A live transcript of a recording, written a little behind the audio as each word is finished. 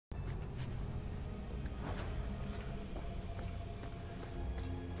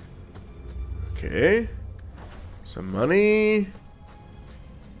Okay. Some money.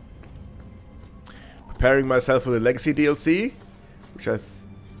 Preparing myself for the Legacy DLC, which I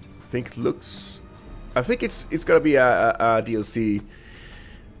think looks... I think it's gonna be a DLC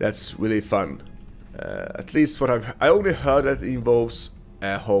that's really fun. At least what I only heard that it involves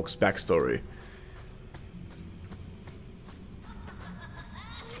Hawk's backstory.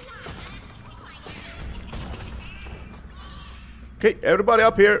 Okay, everybody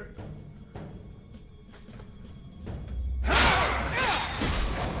up here.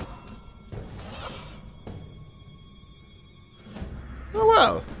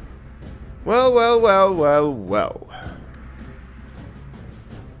 Oh well. Well.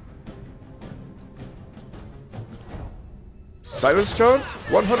 Silence chance?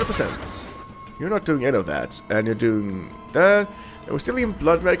 100%. You're not doing any of that, and you're doing that. And we're still in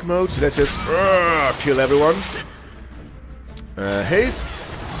blood medic mode, so let's just kill everyone. Haste.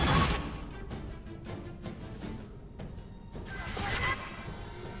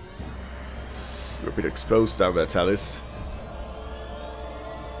 You're a bit exposed down there, Talis.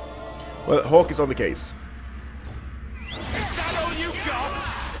 Well, Hawk is on the case. Is that all you got?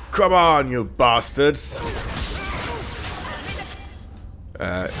 Come on, you bastards!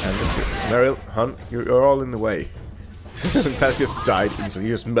 And Meryl, Hun, you're all in the way. Talis just died instantly, he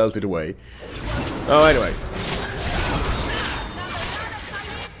just melted away. Oh, anyway.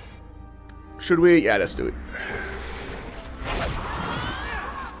 Should we? Yeah, let's do it.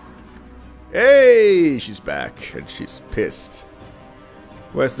 Hey, she's back, and she's pissed.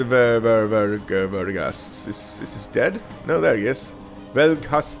 Where's the Vergast? Is this dead? No, there he is.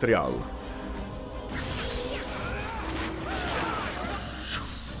 Velgastrial.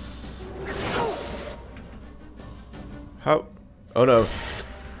 How? Oh no.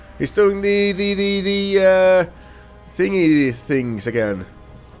 He's doing the thingy things again.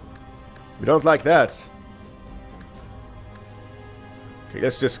 We don't like that. Okay,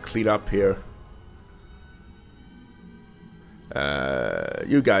 let's just clean up here.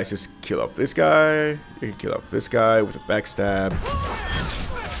 You guys just kill off this guy. You can kill off this guy with a backstab.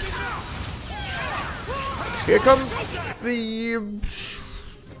 Here comes the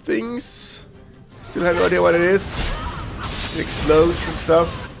things. Still have no idea what it is. It explodes and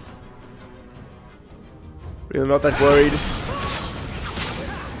stuff. Really not that worried.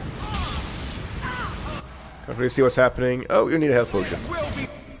 Can't really see what's happening. Oh, you need a health potion.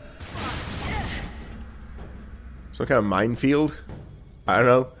 Some kind of minefield? I don't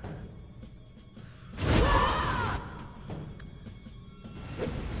know.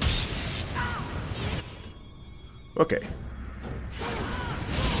 Okay.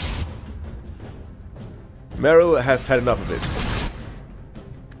 Meryl has had enough of this.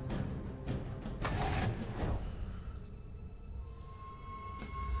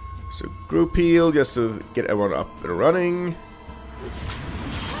 So group heal just to get everyone up and running.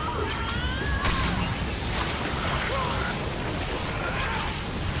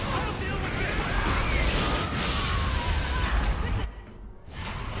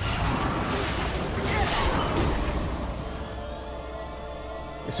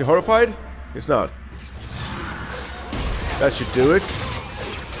 Is he horrified? He's not. That should do it.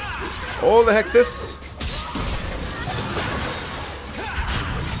 All the hexes.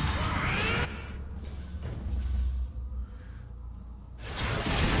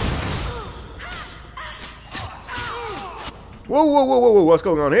 Whoa, what's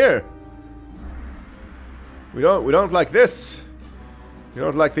going on here? We don't like this. We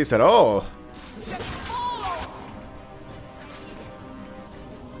don't like this at all.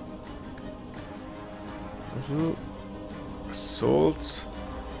 Assault.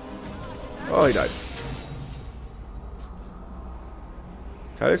 Oh, he died.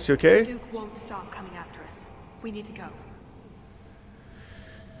 Talis, you okay? Duke won't stop coming after us. We need to go.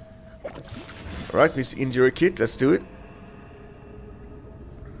 Alright, Miss Injury Kit, let's do it.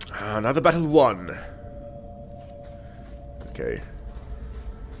 Another battle won. Okay.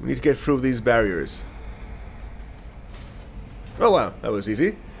 We need to get through these barriers. Oh wow, that was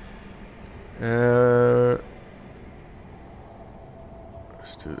easy.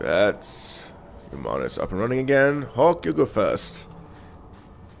 Let's do that. Come on, it's up and running again. Hawk, you go first.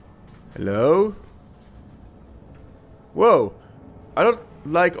 Hello? Whoa! I don't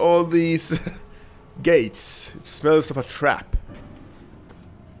like all these gates. It smells of a trap.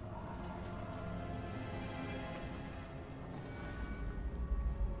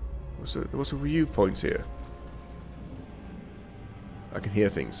 There was a viewpoint here. I can hear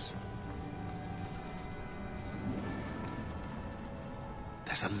things.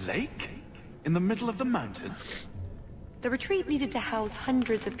 There's a lake in the middle of the mountain. The retreat needed to house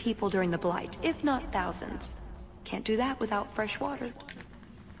hundreds of people during the Blight, if not thousands. Can't do that without fresh water.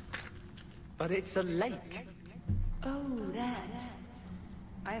 But it's a lake. Oh, that.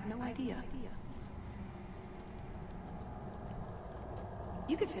 I have no idea.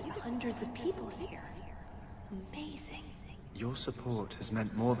 You could fit hundreds of people here. Amazing. Your support has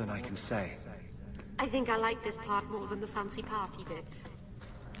meant more than I can say. I think I like this part more than the fancy party bit.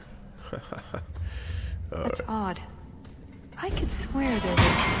 That's odd. I could swear there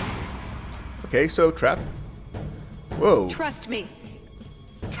was... Okay, so trap. Whoa. Trust me.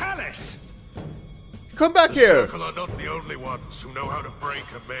 Tallis! Come back The here! Circle are not the only ones who know how to break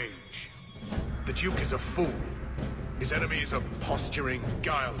a mage. The Duke is a fool. His enemies are posturing,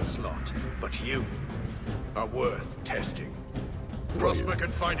 guileless lot. But you are worth testing. Prosper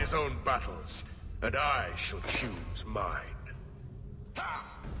can find his own battles, and I shall choose mine.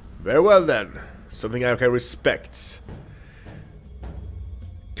 Very well then. Something I can respect.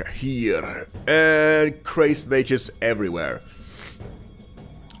 Here. And crazed mages everywhere.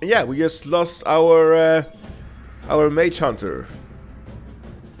 And yeah, we just lost our mage hunter.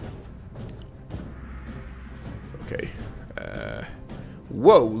 Okay.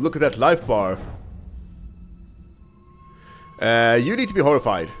 Whoa, look at that life bar. You need to be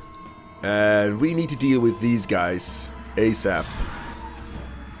horrified. And we need to deal with these guys ASAP.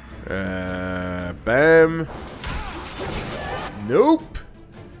 Bam. Nope.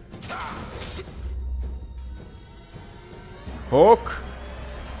 Hawk.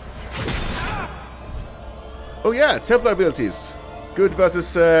 Oh yeah, Templar abilities. Good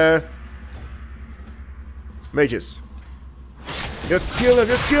versus mages. Just kill him,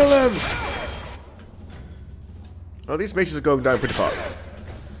 just kill him! Oh, these mages are going down pretty fast.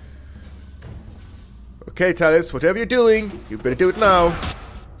 Okay, Tallis, whatever you're doing, you better do it now.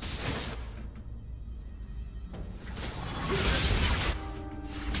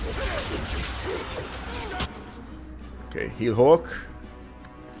 Okay, heal Hawk.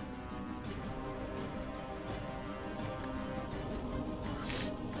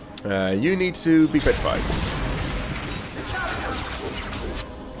 You need to be petrified.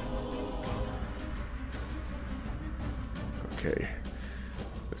 Okay.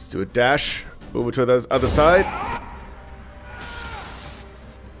 Let's do a dash over to the other side.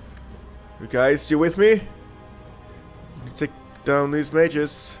 You guys, you with me? Take down these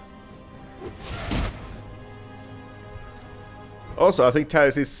mages. Also, I think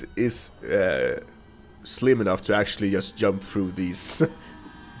Tallis is slim enough to actually just jump through these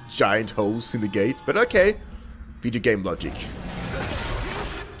giant holes in the gate. But okay, video game logic.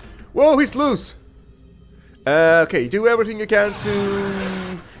 Whoa, he's loose! Okay, do everything you can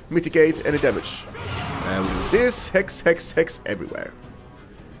to mitigate any damage. And with this, hex, hex, hex everywhere.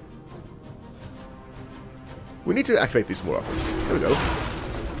 We need to activate this more often. There we go.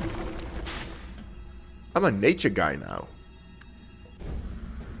 I'm a nature guy now.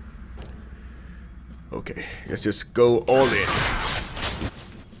 Okay, let's just go all in.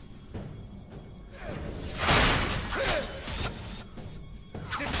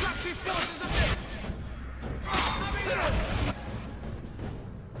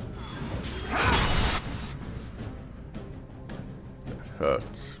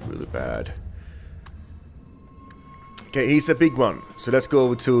 Hurts really bad. Okay, he's a big one. So let's go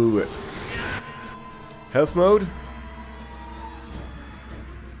over to health mode.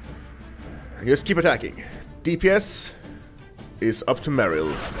 And just keep attacking. DPS is up to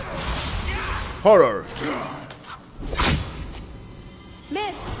Meryl. Horror.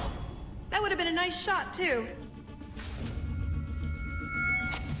 Missed! That would have been a nice shot, too.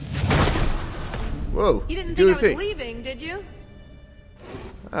 Whoa. You didn't do think I the was thing. leaving, did you?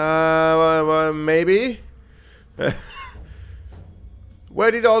 Well, maybe. Where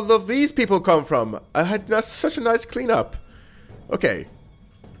did all of these people come from? I had such a nice cleanup. Okay.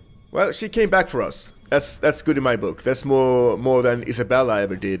 Well, she came back for us. That's good in my book. That's more than Isabella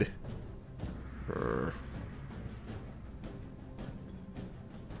ever did.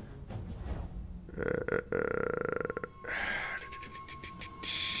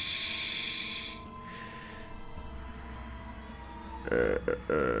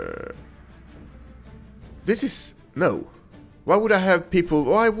 This is... no. Why would I have people...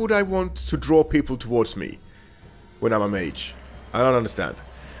 why would I want to draw people towards me when I'm a mage? I don't understand.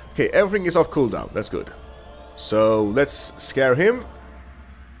 Okay, everything is off cooldown. That's good. So, let's scare him.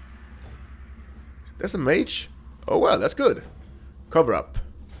 That's a mage? Oh well, that's good. Cover up.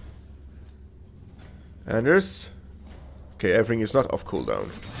 Anders. Okay, everything is not off cooldown.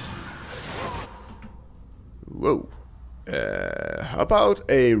 Whoa. How about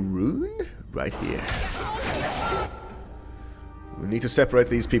a rune? Right here. We need to separate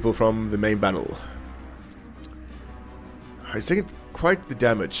these people from the main battle. He's taking quite the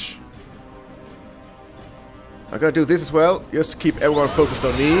damage. I'm gonna do this as well, just to keep everyone focused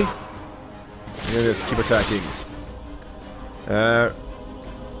on me. And just keep attacking.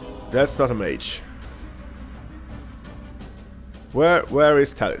 That's not a mage. Where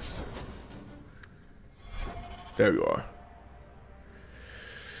is Talis? There you are.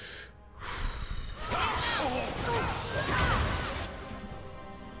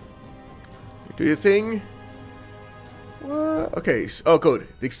 Do you think? Okay. Oh, good.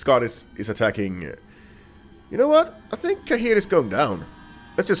 This god is attacking. You know what? I think Kahir is going down.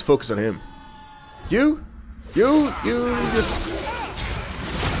 Let's just focus on him. You just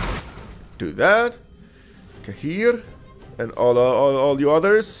do that. Kahir and all you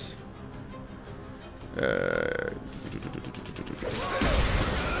others.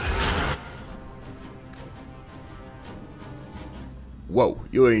 Whoa,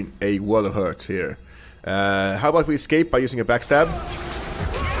 you're in a world of hurt here. How about we escape by using a backstab?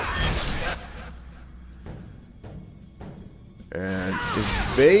 And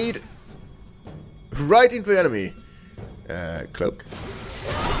evade right into the enemy. Cloak.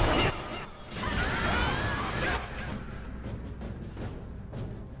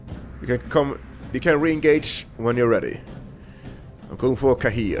 You can re-engage when you're ready. I'm going for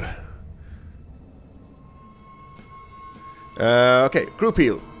Kahir. Okay, group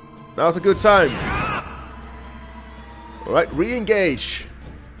heal. Now's a good time. Alright, re-engage.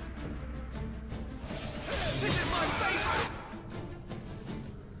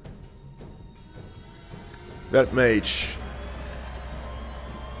 That mage.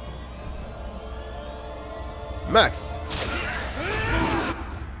 Max.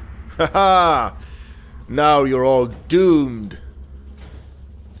 Haha! Now you're all doomed.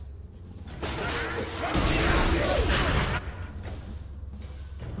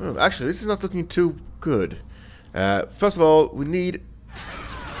 Oh, actually, this is not looking too good. First of all, we need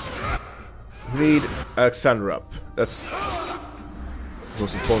Alexander up. That's the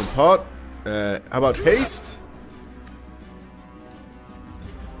most important part. How about haste?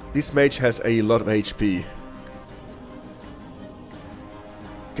 This mage has a lot of HP.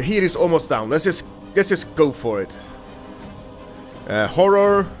 Kahir is almost down. Let's just go for it.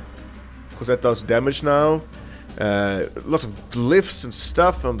 Horror, because that does damage now. Lots of glyphs and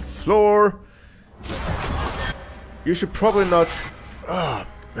stuff on the floor. You should probably not. Oh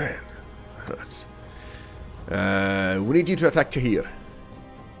man, hurts. We need you to attack Kahir.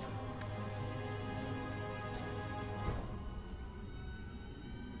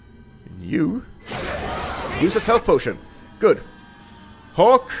 You use a health potion. Good.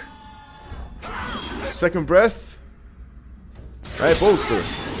 Hawk. Second breath. Right, bolster.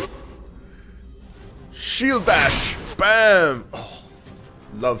 Shield bash. Bam. Oh,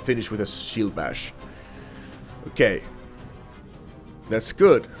 love finish with a shield bash. Okay. That's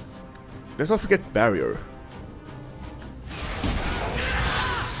good. Let's not forget barrier.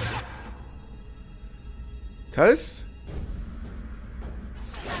 Talis?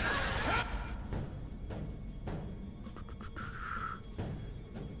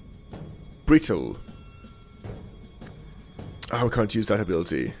 Brittle. Oh, we can't use that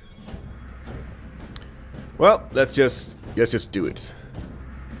ability. Well, let's just do it.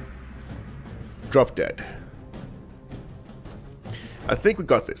 Drop dead. I think we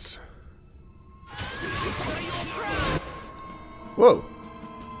got this. Whoa.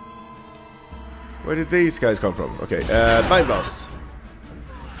 Where did these guys come from? Okay, Mind Blast.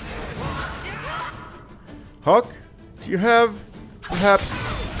 Hawk, do you have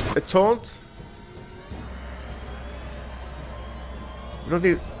perhaps a taunt? We don't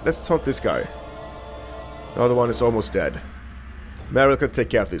need. Let's taunt this guy. The other one is almost dead. Meryl can take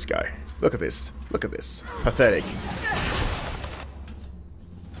care of this guy. Look at this. Look at this. Pathetic.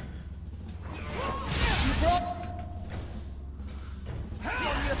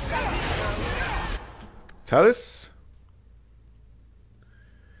 Talis?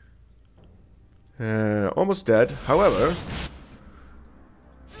 Almost dead. However,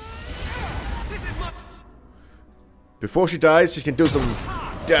 before she dies, she can do some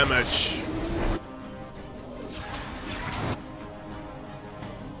damage.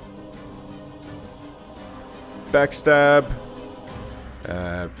 Backstab.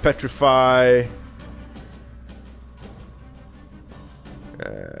 Petrify.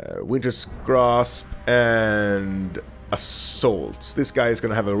 Winter's Grasp. And Assault. This guy is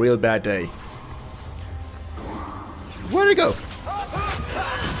gonna have a real bad day. Where'd he go?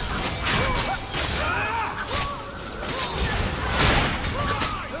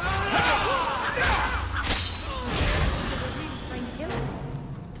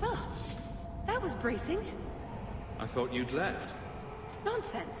 racing? I thought you'd left.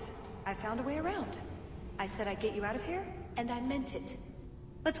 Nonsense. I found a way around. I said I'd get you out of here, and I meant it.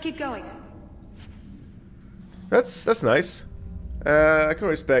 Let's keep going. That's nice. I can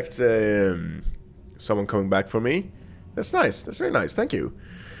respect someone coming back for me. That's nice. That's very nice. Thank you.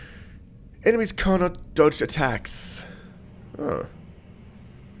 Enemies cannot dodge attacks. Oh.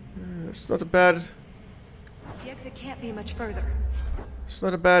 It's not a bad... The exit can't be much further. It's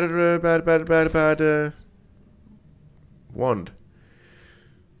not a bad wand.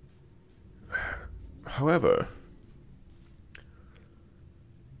 However,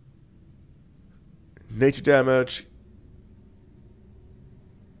 nature damage.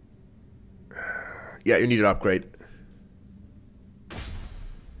 Yeah, you need an upgrade.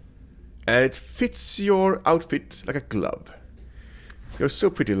 And it fits your outfit like a glove. You're so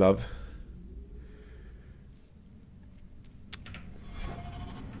pretty, love.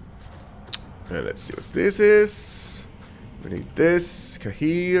 And let's see what this is. We need this.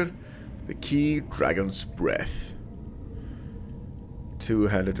 Kahir. The key, Dragon's Breath.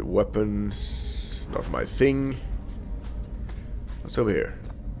 Two-handed weapons. Not my thing. What's over here?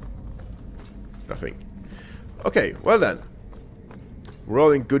 Nothing. Okay, well then. We're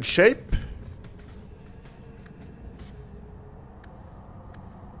all in good shape.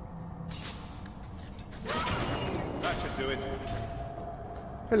 That should do it.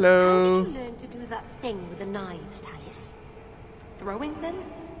 Hello. How did you learn to do that thing with the knives, Tallis? Throwing them?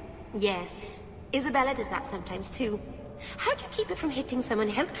 Yes. Isabella does that sometimes too. How do you keep it from hitting someone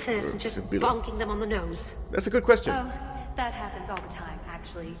head first and just bonking them on the nose? That's a good question. Oh, that happens all the time,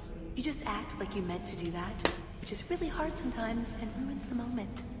 actually. You just act like you meant to do that, which is really hard sometimes and ruins the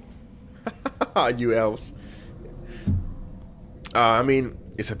moment. You elves. I mean,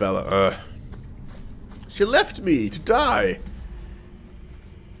 Isabella, she left me to die.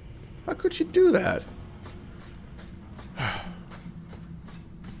 How could she do that?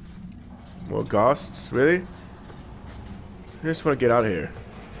 More ghosts? Really? I just want to get out of here.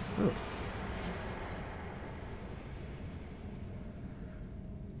 Oh.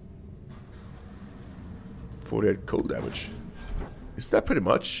 .48 cold damage. Is that pretty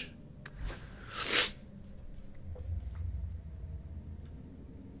much?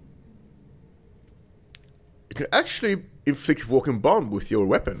 You can actually inflict walking bomb with your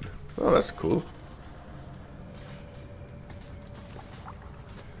weapon. Oh, that's cool.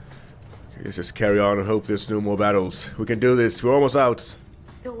 Okay, let's just carry on and hope there's no more battles. We can do this. We're almost out.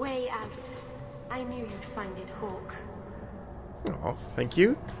 The way out. I knew you'd find it, Hawk. Oh, thank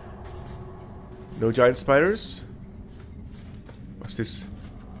you. No giant spiders. What's this?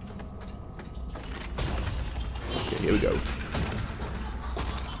 Okay, here we go.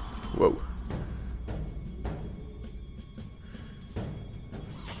 Whoa.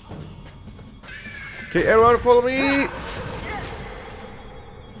 Okay, everyone follow me!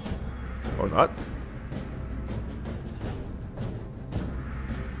 Or not.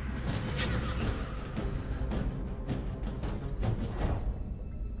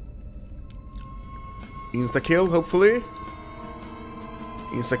 Insta-kill, hopefully.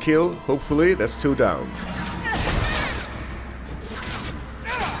 Insta-kill, hopefully. That's 2 down.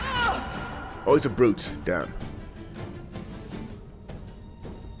 Oh, it's a brute. Damn.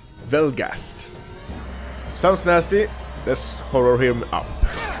 Velgast. Sounds nasty. Let's horror him up.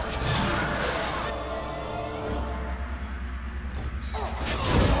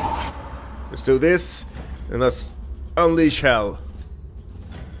 Let's do this. And let's unleash hell.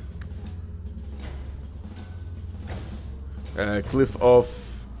 Glyph of...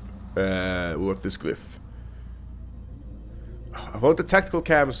 we want this glyph. I want the tactical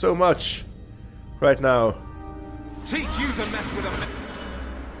cam so much right now. Teach you to mess with a...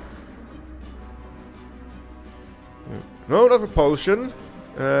 No, not repulsion.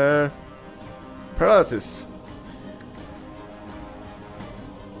 Paralysis.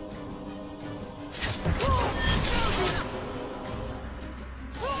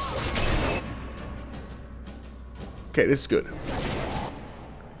 Okay, this is good.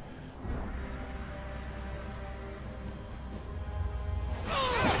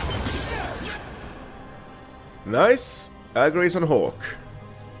 Nice. Aggrace on Hawk.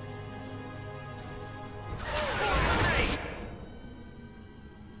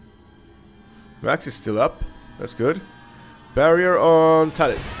 Max is still up. That's good. Barrier on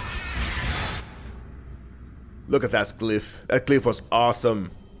Tallis. Look at that glyph. That glyph was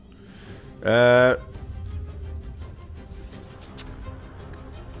awesome.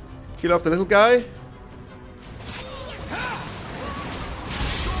 Kill off the little guy.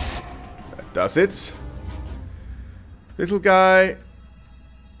 That does it. Little guy.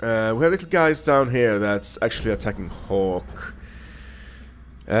 We have little guys down here that's actually attacking Hawk.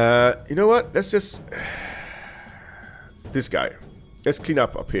 You know what? Let's just... This guy. Let's clean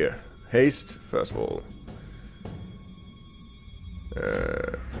up here. Haste, first of all.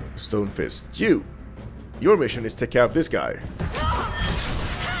 Stone Fist. Your mission is to take care of this guy.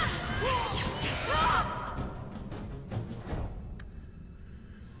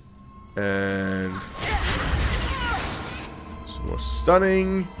 And... some more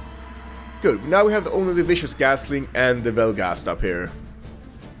stunning. Good. Now we have only the Vicious Gasling and the Velgast up here.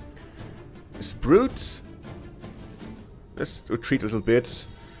 This Brute. Let's retreat a little bit.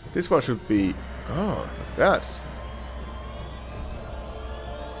 This one should be... Oh, like that.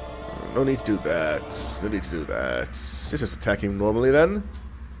 No need to do that. No need to do that. Let's just attack him normally then.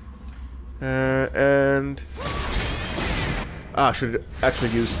 And... Ah, should actually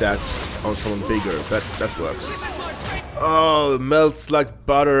use that on someone bigger. That works. Oh, it melts like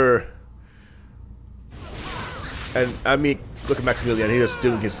butter. And I mean, look at Maximilian. He's just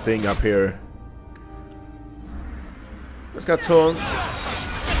doing his thing up here. Let's got taunt.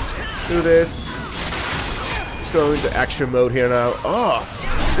 Do this. Let's go into action mode here now. Oh,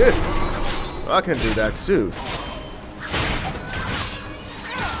 this. I can do that too.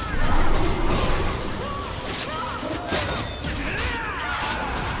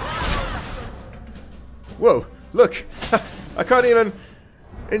 Whoa, look! I can't even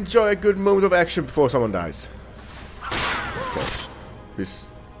enjoy a good moment of action before someone dies. Okay.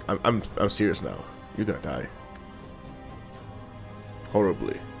 This... I'm serious now. You're gonna die.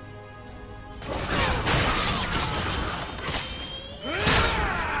 Horribly.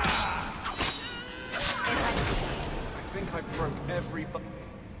 I think I broke every bu-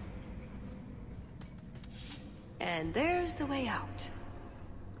 And there's the way out.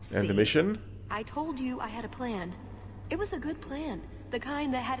 And the See? mission? I told you I had a plan. It was a good plan. The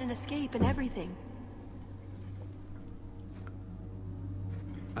kind that had an escape and everything.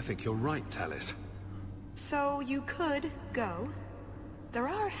 I think you're right, Talis. So you could go. There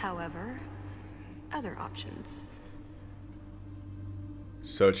are, however, other options.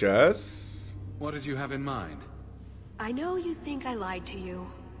 Such as... What did you have in mind? I know you think I lied to you.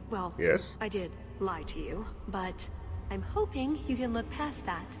 Well, Yes? I did lie to you, but I'm hoping you can look past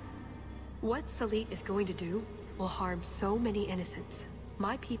that. What Salit is going to do will harm so many innocents.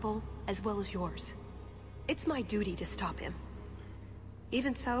 My people, as well as yours. It's my duty to stop him.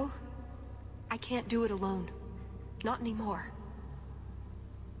 Even so, I can't do it alone. Not anymore.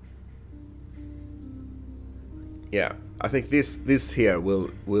 Yeah, I think this here will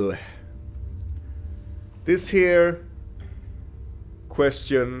this here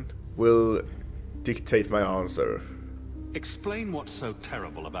question will dictate my answer. Explain what's so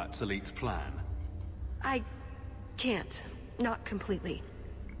terrible about Salit's plan. I can't. Not completely.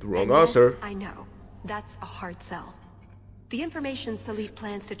 The wrong And answer. yes, I know. That's a hard sell. The information Salit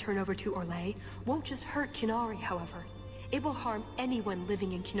plans to turn over to Orlais won't just hurt Kinari, however. It will harm anyone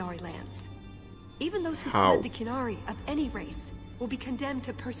living in Kinari lands. Even those who How? fled the Kinari of any race will be condemned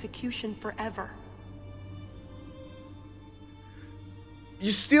to persecution forever.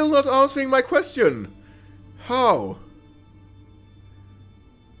 You're still not answering my question. How?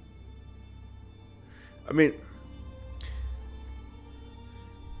 I mean,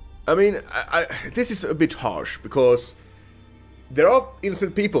 this is a bit harsh because there are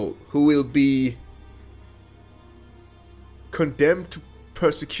innocent people who will be condemned to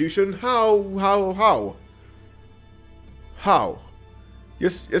persecution. How?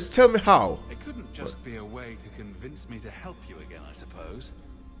 Just tell me how. It couldn't just be a way to convince me to help you again, I suppose.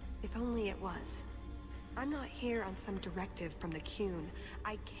 If only it was. I'm not here on some directive from the Qun.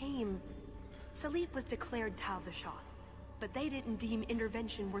 I came... Salit was declared Tal Vashoth, but they didn't deem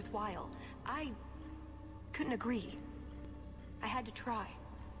intervention worthwhile. I couldn't agree. I had to try.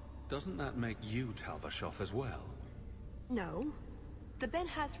 Doesn't that make you Tal Vashoth as well? No. The Ben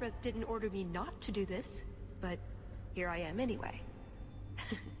Hasrath didn't order me not to do this, but here I am anyway.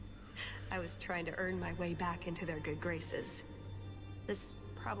 I was trying to earn my way back into their good graces. This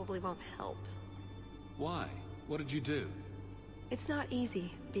probably won't help. Why? What did you do? It's not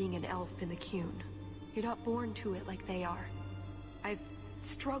easy being an elf in the Qun. You're not born to it like they are. I've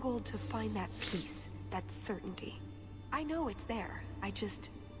struggled to find that peace, that certainty. I know it's there. I just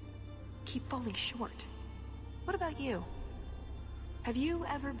keep falling short. What about you? Have you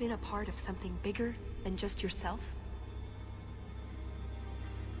ever been a part of something bigger than just yourself?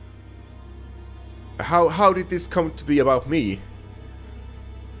 How did this come to be about me?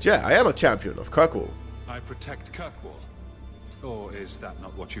 Yeah, I am a champion of Kirkwall. I protect Kirkwall. Or is that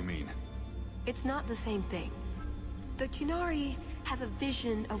not what you mean? It's not the same thing. The Qunari has a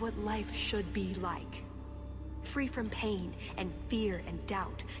vision of what life should be like. Free from pain and fear and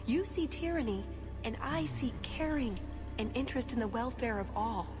doubt. You see tyranny, and I see caring and interest in the welfare of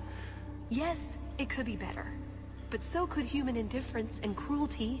all. Yes, it could be better, but so could human indifference and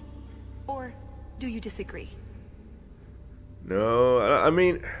cruelty. Or do you disagree? No, I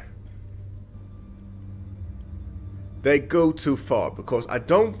mean, they go too far because I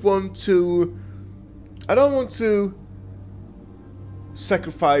don't want to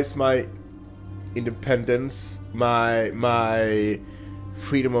sacrifice my independence, my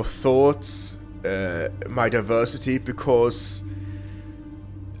freedom of thought, my diversity, because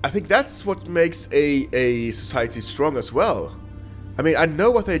I think that's what makes a society strong as well. I mean, I know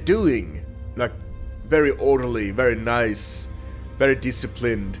what they're doing, like very orderly, very nice, very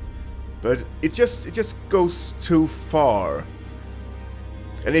disciplined, but it just goes too far.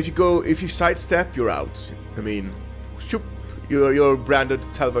 And if you sidestep, you're out. I mean, shoop, you're branded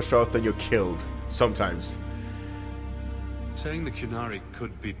Talvashot and you're killed sometimes. Saying the Qunari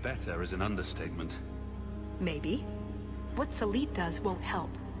could be better is an understatement. Maybe. What Salit does won't help.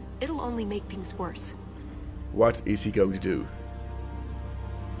 It'll only make things worse. What is he going to do?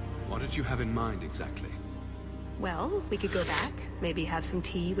 What did you have in mind exactly? Well, we could go back, maybe have some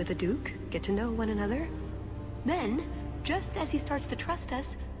tea with the Duke, get to know one another. Then, just as he starts to trust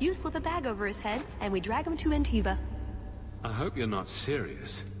us, you slip a bag over his head, and we drag him to Antiva. I hope you're not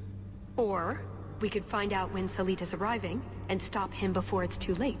serious. Or, we could find out when Salit is arriving, and stop him before it's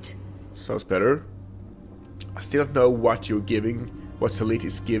too late. Sounds better. I still don't know what you're giving, what Salit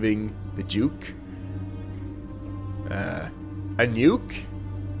is giving the Duke. A nuke?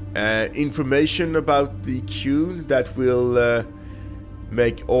 Information about the Qun that will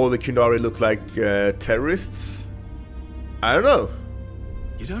make all the Qunari look like terrorists? I don't know.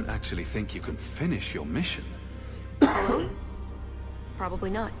 You don't actually think you can finish your mission? Alone?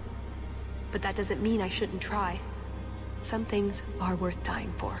 Probably not. But that doesn't mean I shouldn't try. Some things are worth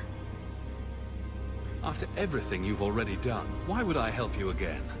dying for. After everything you've already done, why would I help you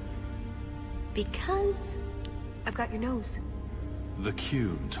again? Because I've got your nose. The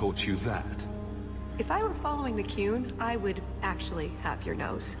Qun taught you that? If I were following the Qun, I would actually have your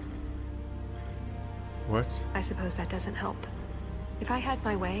nose. What? I suppose that doesn't help. If I had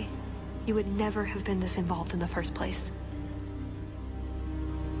my way, you would never have been this involved in the first place.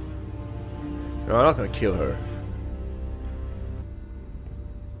 No, I'm not gonna kill her.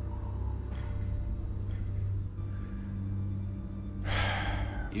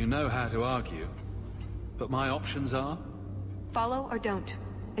 You know how to argue, but my options are? Follow or don't.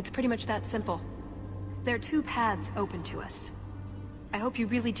 It's pretty much that simple. There are two paths open to us. I hope you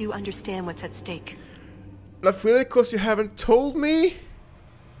really do understand what's at stake. Not really, because you haven't told me?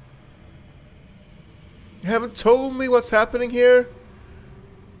 You haven't told me what's happening here?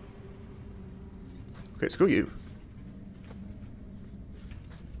 Okay, screw you.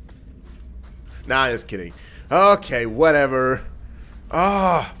 Nah, just kidding. Okay, whatever.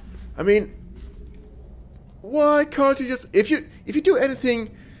 Ah, I mean, why can't you just... If you do anything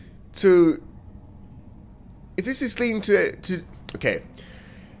to... If this is leading to... Okay.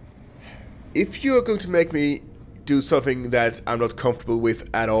 If you're going to make me do something that I'm not comfortable with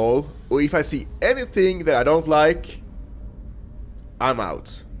at all, or if I see anything that I don't like, I'm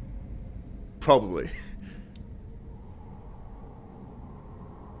out. Probably.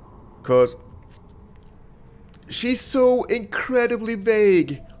 Because she's so incredibly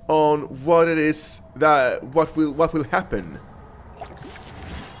vague on what it is that what will happen.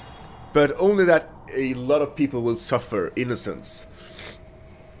 But only that a lot of people will suffer innocence.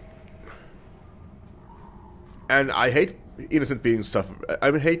 And I hate innocent being suffer.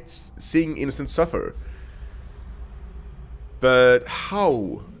 I hate seeing innocent suffer. But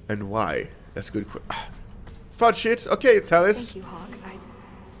how and why? That's a good question. Fudge it. Okay, Talis. Thank you, Hawk.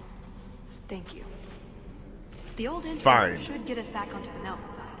 Thank you. The old Fine. entrance should get us back onto the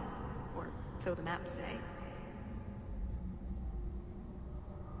mountainside. Or so the maps say.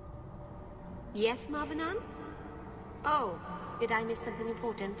 Yes, Marvinan? Oh, did I miss something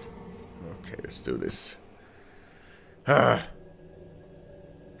important? Okay, let's do this.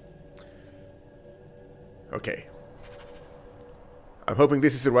 Okay. I'm hoping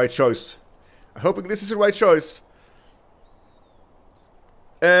this is the right choice. I'm hoping this is the right choice.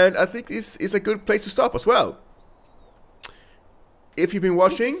 And I think this is a good place to stop as well. If you've been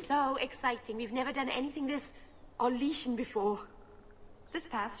watching... This is so exciting. We've never done anything this Orlesian before. This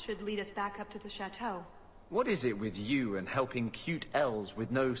path should lead us back up to the chateau. What is it with you and helping cute elves with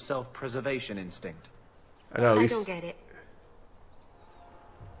no self-preservation instinct? I know, I don't get it.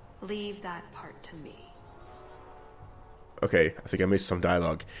 Leave that part to me. Okay, I think I missed some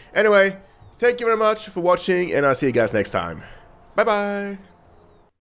dialogue. Anyway, thank you very much for watching, and I'll see you guys next time. Bye bye!